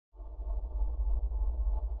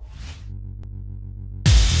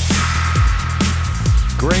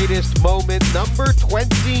Greatest moment number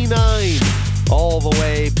 29. All the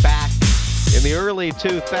way back in the early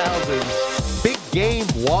 2000s. Big game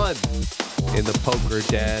 1 in the poker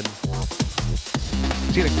den.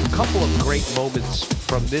 Seen a couple of great moments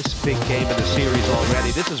from this big game in the series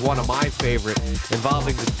already. This is one of my favorite,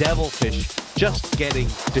 involving the Devilfish just getting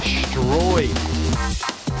destroyed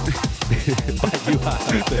by Juha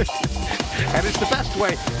Helppi. And it's the best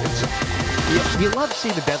way. You love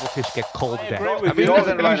seeing the Devilfish get cold decked. I mean, it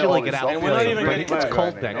doesn't usually get out, but it's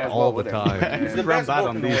cold decked all the time. He's run bad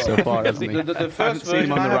on these so far, hasn't he? I haven't seen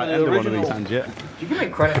him on the right end of one of these hands yet. Do you give me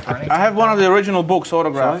credit for anything? I have one of the original books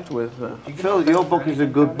autographed with... Phil, your book is a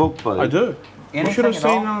good book, buddy. I do. You should have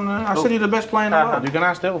seen on... I said he's the best player in the world. You can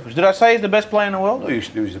ask Devilfish. Did I say he's the best player in the world? No, you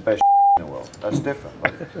said he was the best in the world. That's different,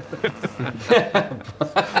 buddy.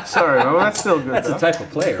 Sorry, well, that's still good. That's a type of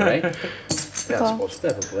player, right?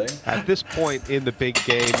 At this point in the big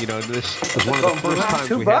game, you know, this was one of the first times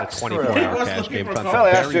we had a 24-hour cash game. Phil, I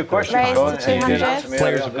asked you a question.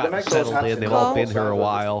 Players have gotten settled in. They've all been here a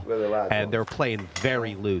while, and they're playing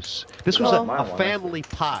very loose. This was a family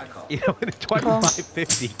pot, you know, in a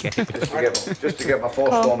 25-50 game. Just to get my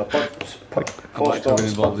 4-stone I'd like to have been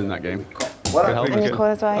involved in that game. And you call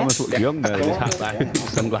as well, yeah? Almost looks young there with his hat back,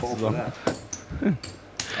 sunglasses on.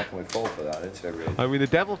 How can we fall for that? I mean, the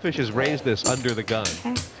Devilfish has raised this under the gun,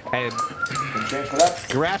 and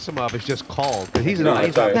Gerasimov is just called because he's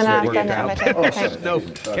obviously working out. There's just no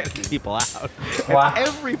getting people out. Wow.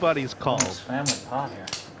 Everybody's called. Family pot here.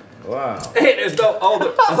 Wow. Hey, there's no. Oh,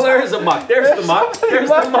 there's the muck. There's the muck. There's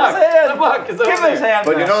the muck. The muck is over there.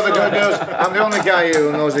 But you know the good news? I'm the only guy here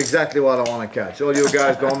who knows exactly what I want to catch. All you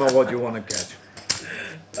guys don't know what you want to catch.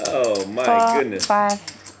 Oh my 4, goodness. 5,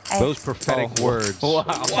 8. Those prophetic words. Wow.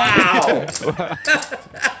 Wow.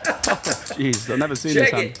 Jeez, I've never seen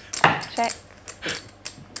this hand. Check.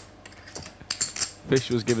 Fish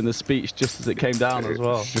was giving the speech just as it came down as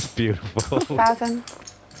well. It's just beautiful. 1,000.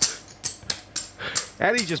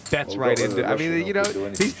 And he just bets right into it. I mean, you know,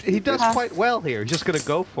 he does quite well here. He's just going to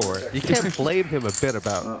go for it. You can't blame him a bit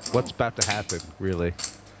about what's about to happen, really.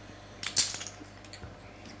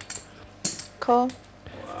 Cool.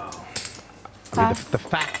 I mean, the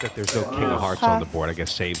fact that there's no King of Hearts on the board, I guess,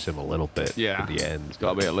 saves him a little bit at the end. He's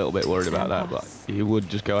got to be a little bit worried about that, but he would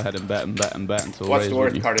just go ahead and bet and bet and bet until... What's the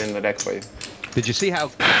worst card in the deck for you? Did you see how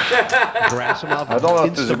Gerasimov... I don't know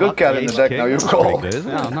if there's a good card in the deck now. You call.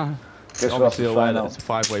 No, no. Obviously aware that it's a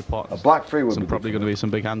 5-way pot. A black 3 would be probably going to be some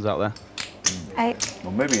big hands out there. 8.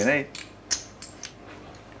 Well, maybe an 8.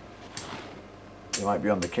 You might be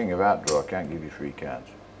on the King of Heart draw. I can't give you 3 cards.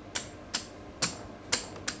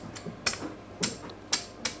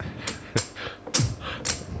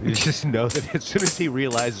 You just know that as soon as he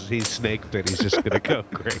realizes he's snake bit, he's just going to go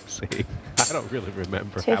crazy. I don't really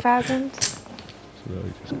remember. 2,000.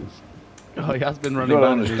 Oh, he has been running bad.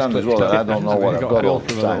 Understand as well that I don't know what I've got all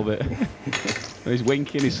the time. A little bit. He's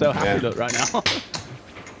winking. He's so happy look right now.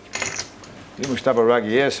 You must have a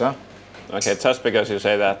raggy ear, sir. Okay, just because you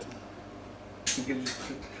say that.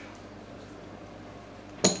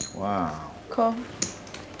 Wow. Cool.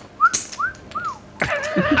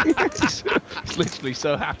 He's literally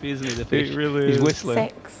so happy, isn't he? The fish. He really He's is. whistling.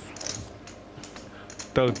 6.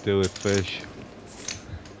 Don't do it, Fish.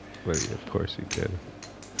 Well, yeah, of course he did.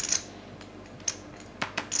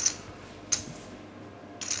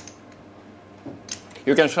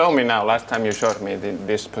 You can show me now. Last time you showed me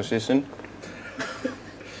this position.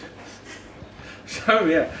 So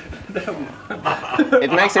yeah.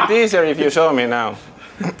 It makes it easier if you show me now.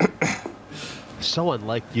 So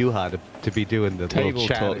unlike Juha to be doing the Table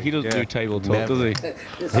talk. He doesn't do table talk, does he?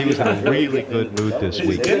 He was in a really good mood this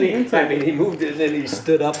week. I mean, he moved it and then he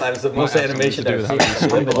stood up. That was the most animation I've seen.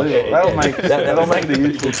 That'll make the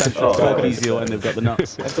usual talk easier when they've got the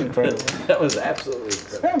nuts. That's incredible. That was absolutely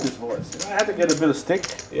incredible. I had to get a bit of stick.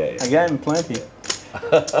 I gave him plenty.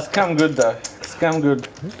 It's come good though. It's come good.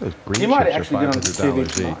 You might actually get on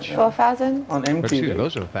TV each. 4,000. On MTV.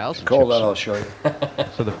 Those are 1,000. Call that, I'll show you.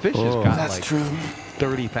 So the Fish has got like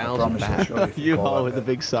 30,000 back. You all with a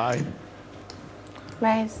big sigh.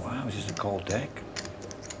 Raise. Wow, is this a cold deck?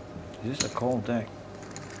 Is this a cold deck?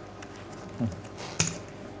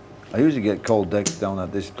 I usually get cold decks down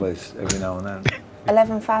at this place every now and then.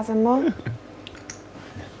 11,000 more.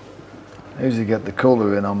 I usually get the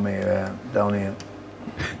cooler in on me down here.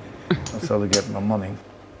 That's how they get my money.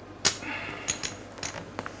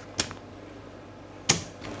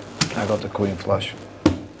 I got the Queen flush.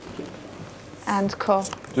 And cool.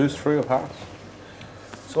 Deuce 3 of hearts.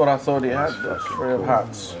 That's what I thought he had. That's 3 of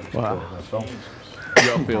hearts. Wow.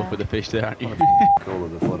 got a feel for the fish there, aren't you? All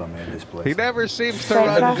of the foot on me in this place. He never seems to Straight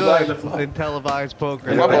run flush. good in televised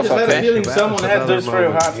poker. I just had a feeling someone had those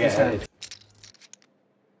through half his hand.